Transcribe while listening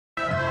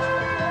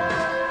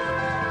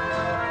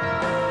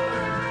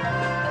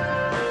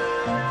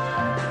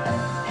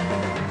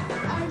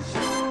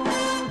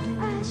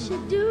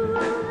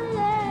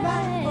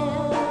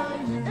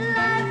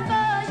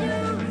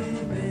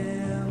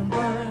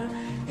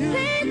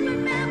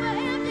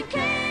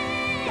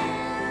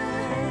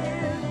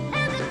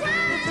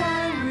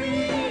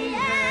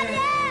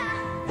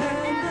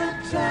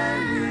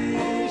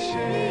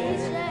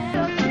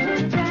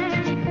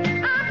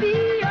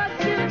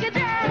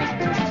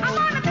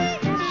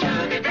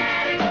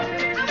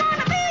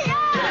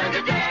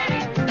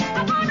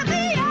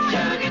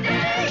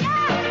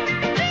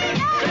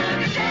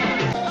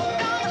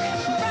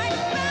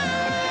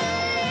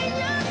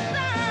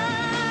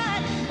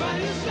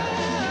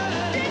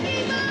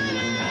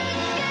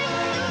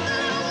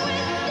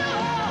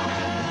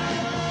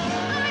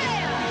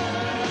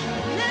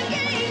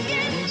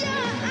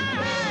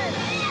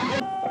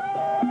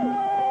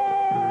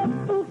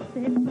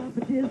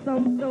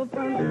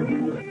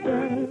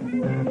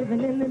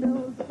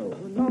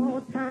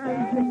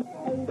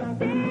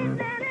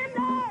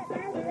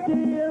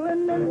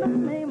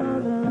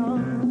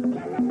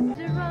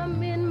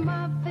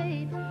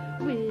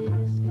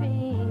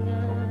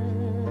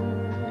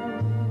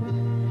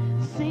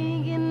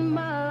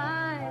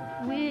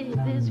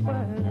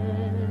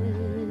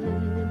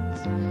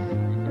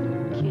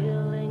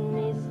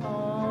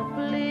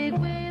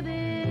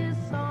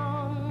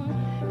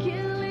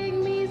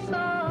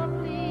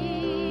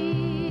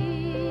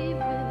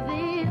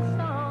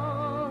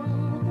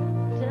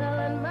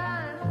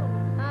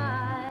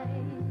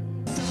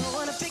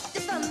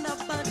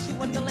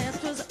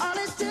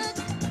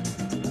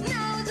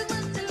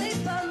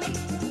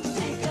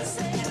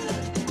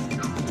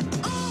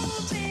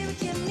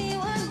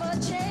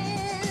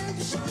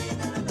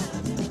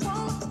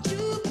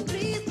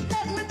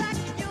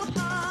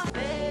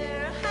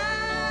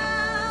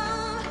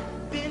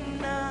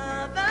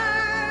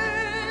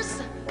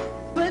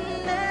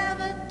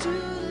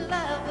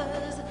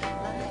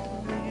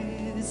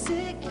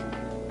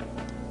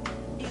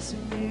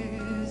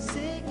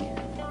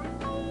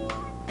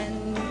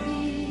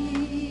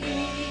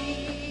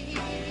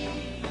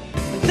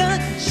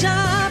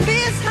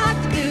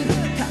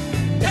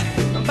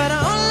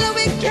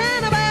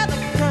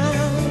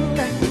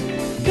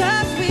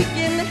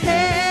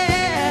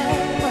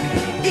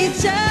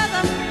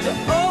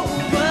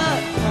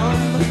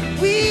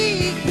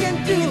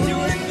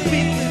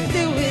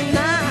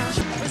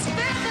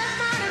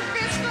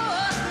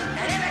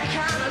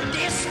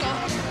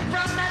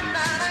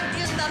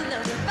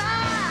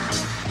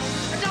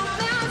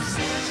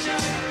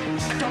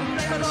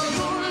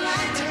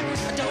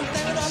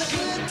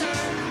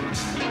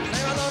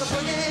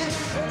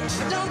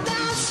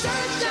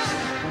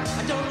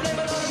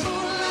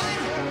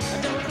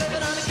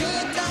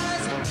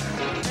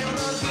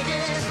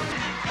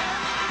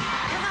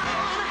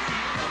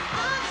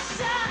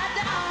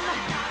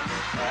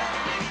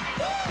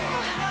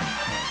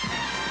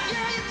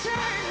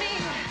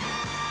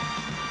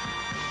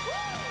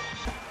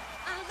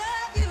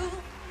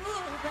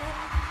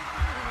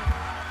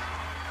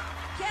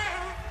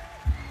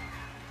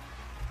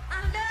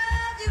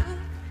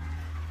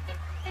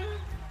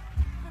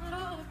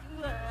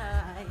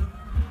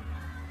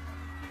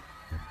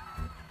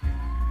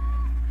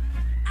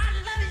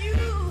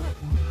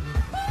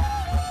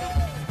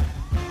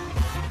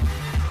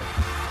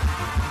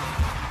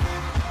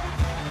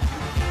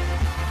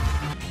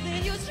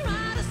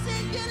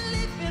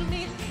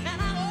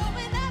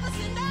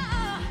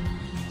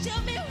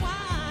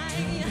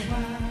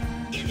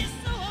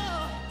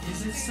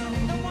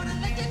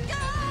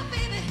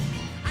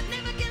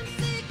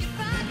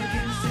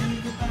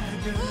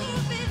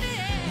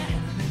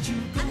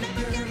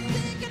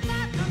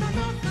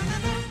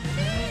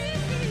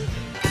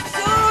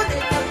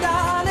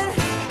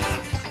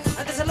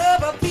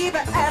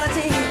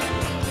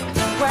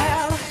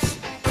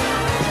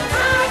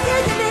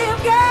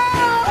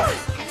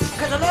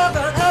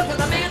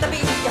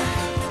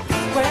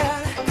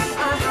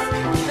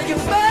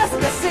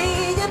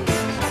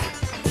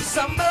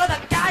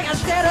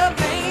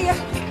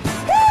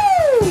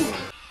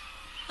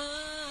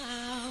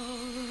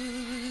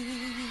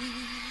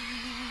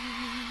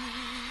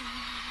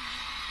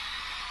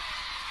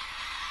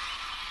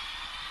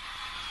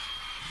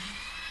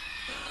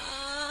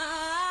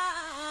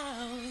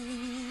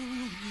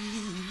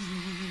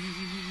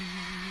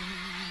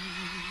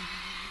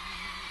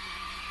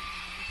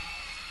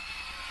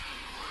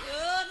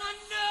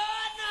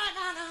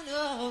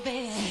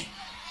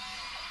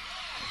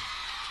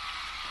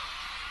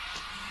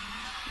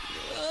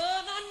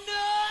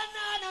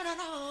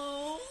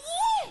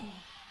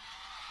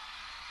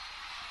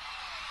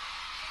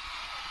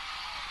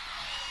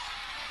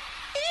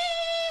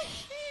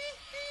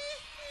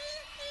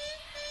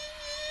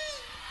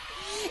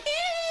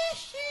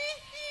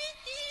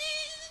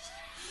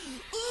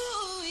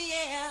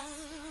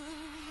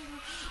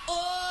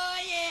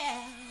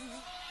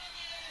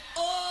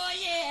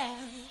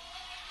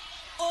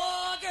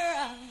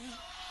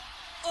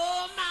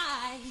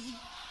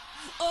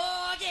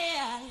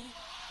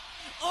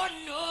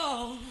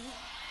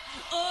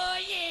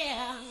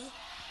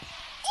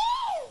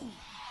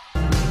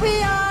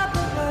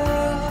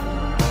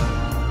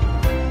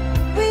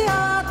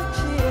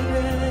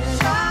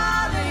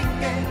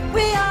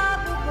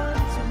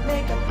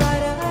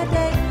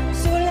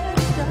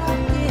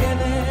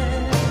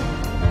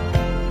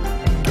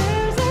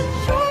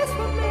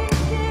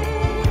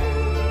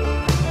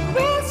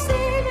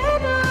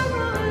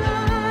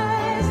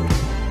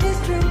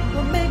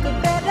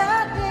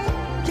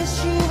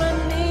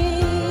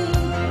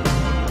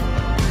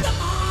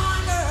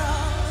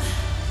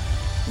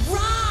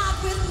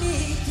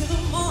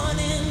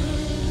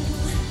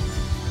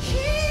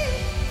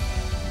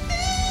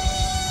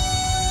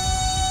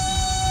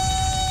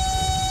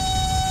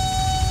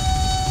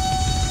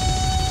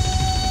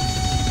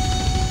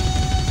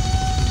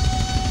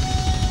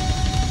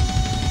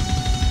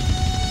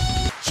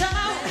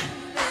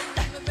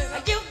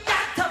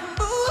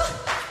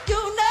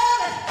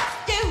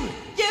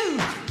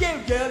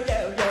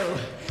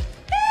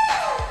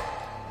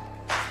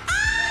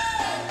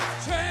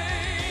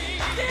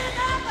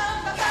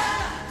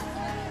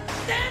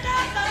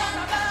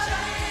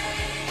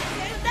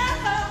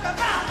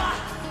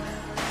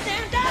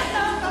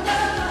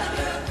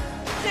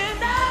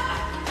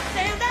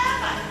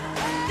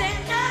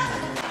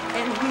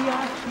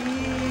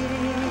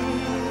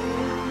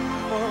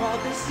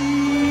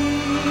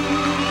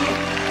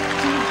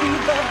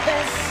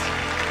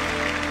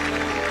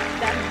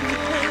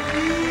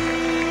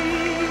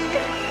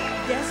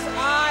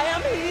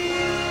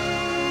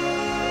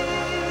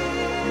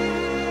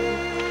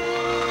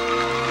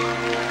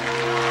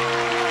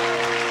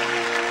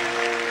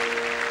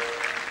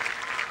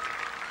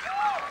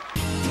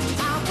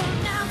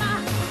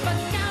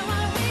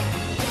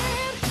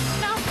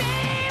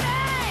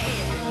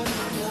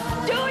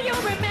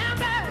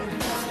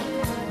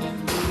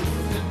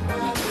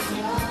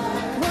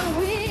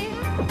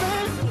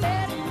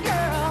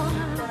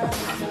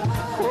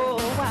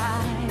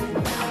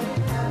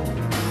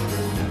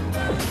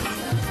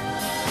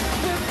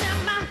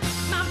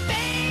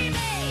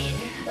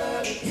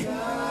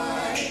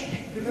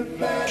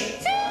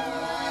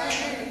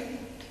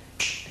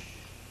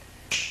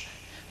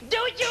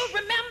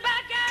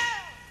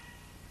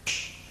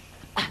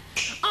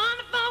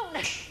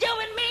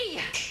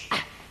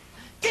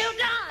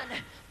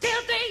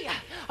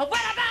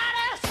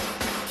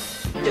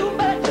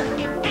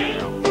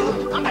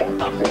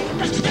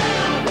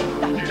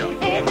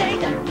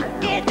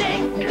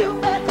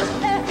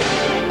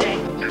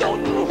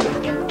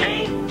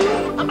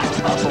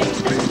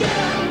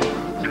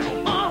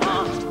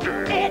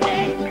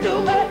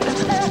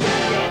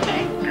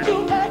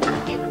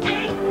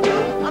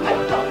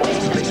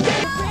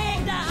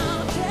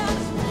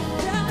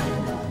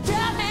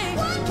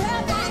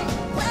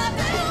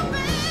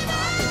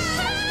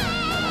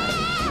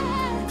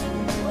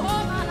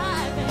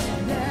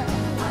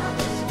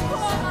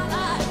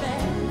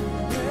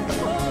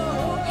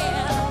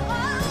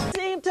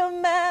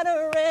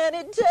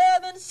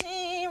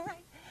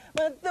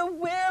But the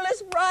will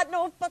is right,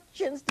 no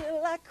fortune,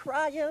 still I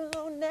cry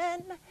alone.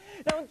 And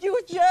don't you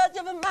judge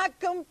of my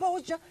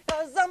composure,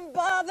 cause I'm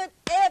bothered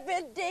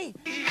every day.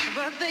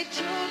 But they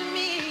told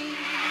me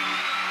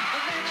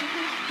that you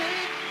be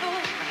faithful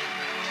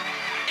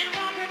and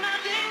walk in my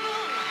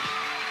table.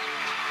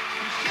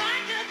 I'm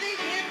trying to be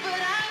it,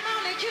 but I'm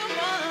only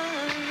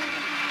human.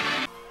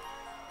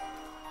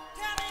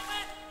 Tell me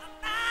what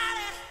about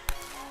it.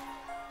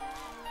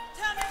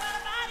 Tell me what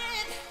about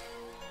it.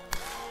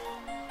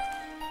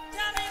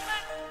 Tell me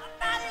what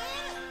about it.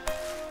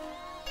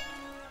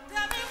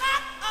 Tell me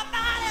what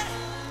about it.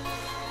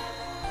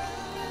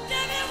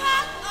 Tell me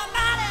what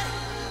about it.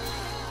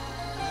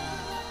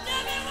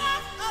 Tell me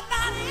what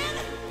about it.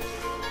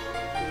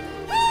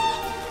 Woo!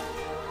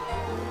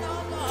 No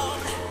more.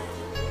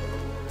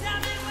 Tell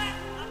me what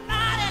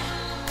about it.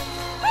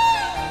 Woo!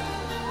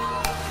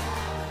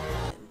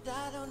 And I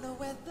don't know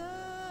whether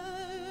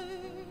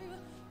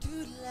to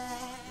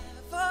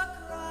laugh or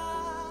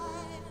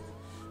cry.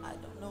 I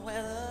don't know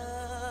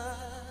whether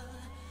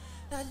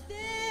to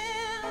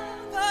live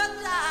or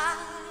die.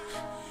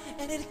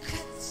 And it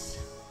cuts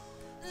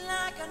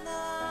like a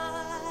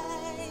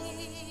knife.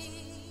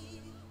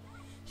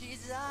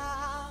 She's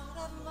out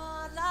of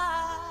my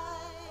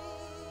life.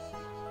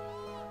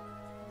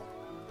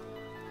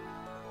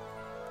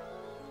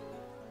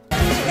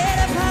 Head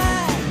up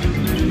high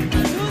to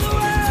the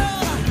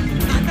world.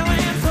 I know I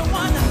am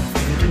someone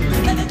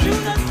that the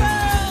truth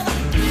unfurl.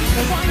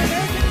 The one that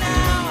hurts you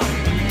now,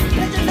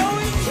 that you know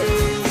is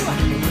true.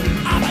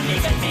 I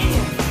believe in me,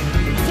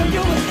 so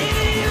you believe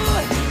in you.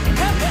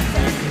 Help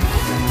yourself.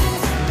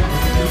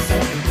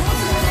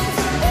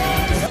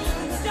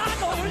 Dark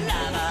old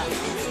lover.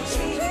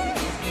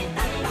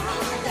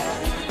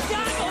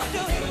 Dark old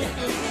do it.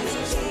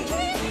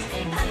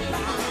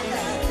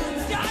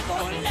 Dark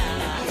old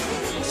lover.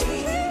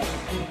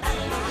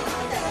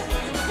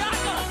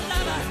 Dark old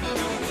lover.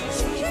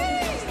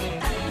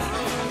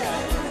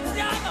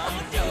 Dark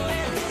old do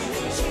it.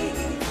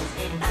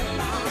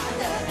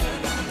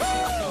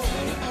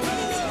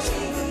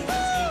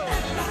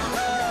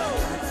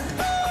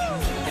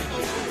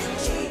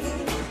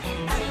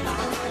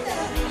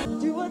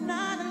 You are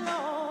not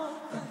alone.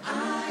 I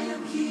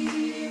am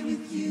here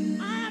with you.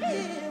 I'm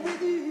here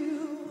with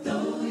you.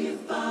 Though you're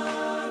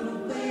far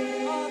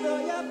away.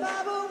 Although you're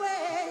far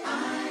away. I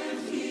am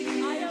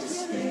here to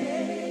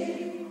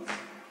stay.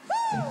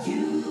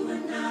 You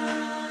are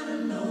not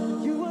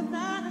alone. You are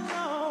not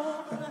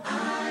alone. I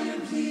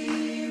am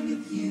here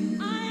with you.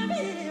 I am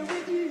here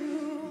with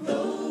you.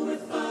 Though we're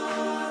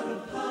far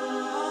apart.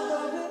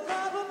 Although we're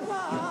far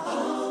apart.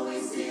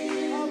 Always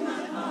in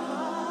my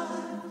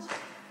heart.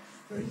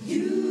 For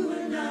you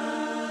are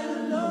not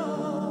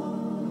alone.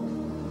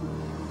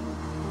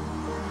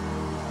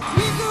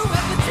 We grew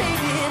up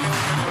pretending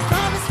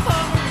promise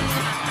falling,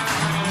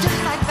 just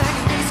like back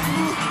in high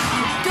school,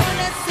 doing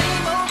that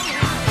same old thing.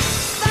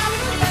 Thought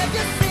we love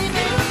you, see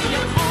me in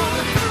your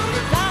arms.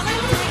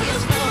 Darling, take it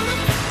slow.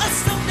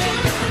 Someday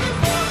you'll be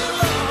more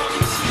alone.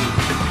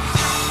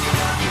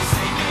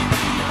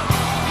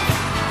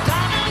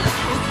 Darling, look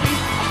with me,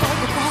 before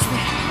you cross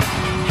me.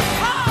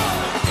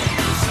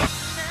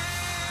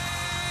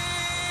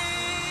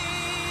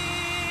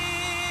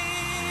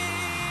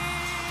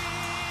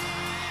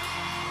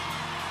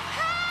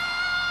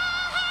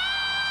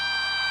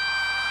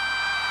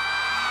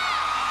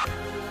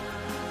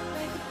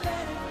 Make a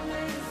better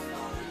place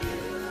for you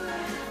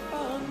and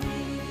for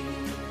me.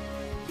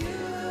 You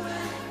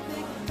and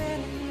make a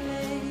better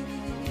place.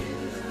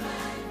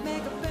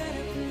 Make a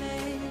better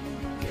place.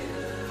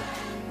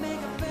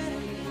 Make a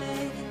better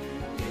place.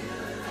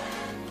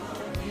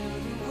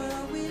 The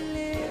world we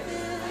live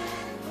in,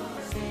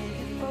 save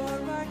it for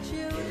our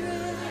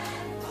children.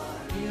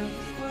 This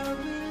world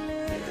we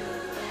live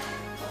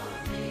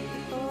in,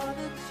 for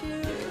the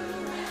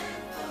children.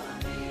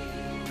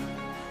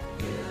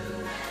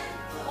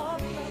 All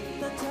of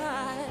the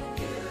time,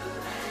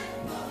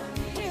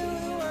 to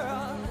the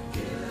world.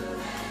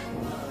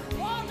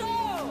 Waldo,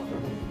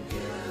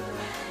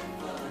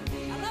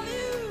 I love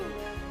you.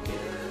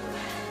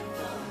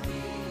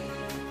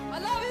 I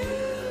love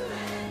you.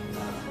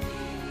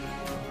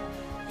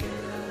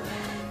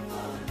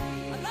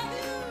 I love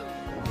you.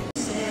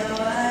 Say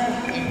why?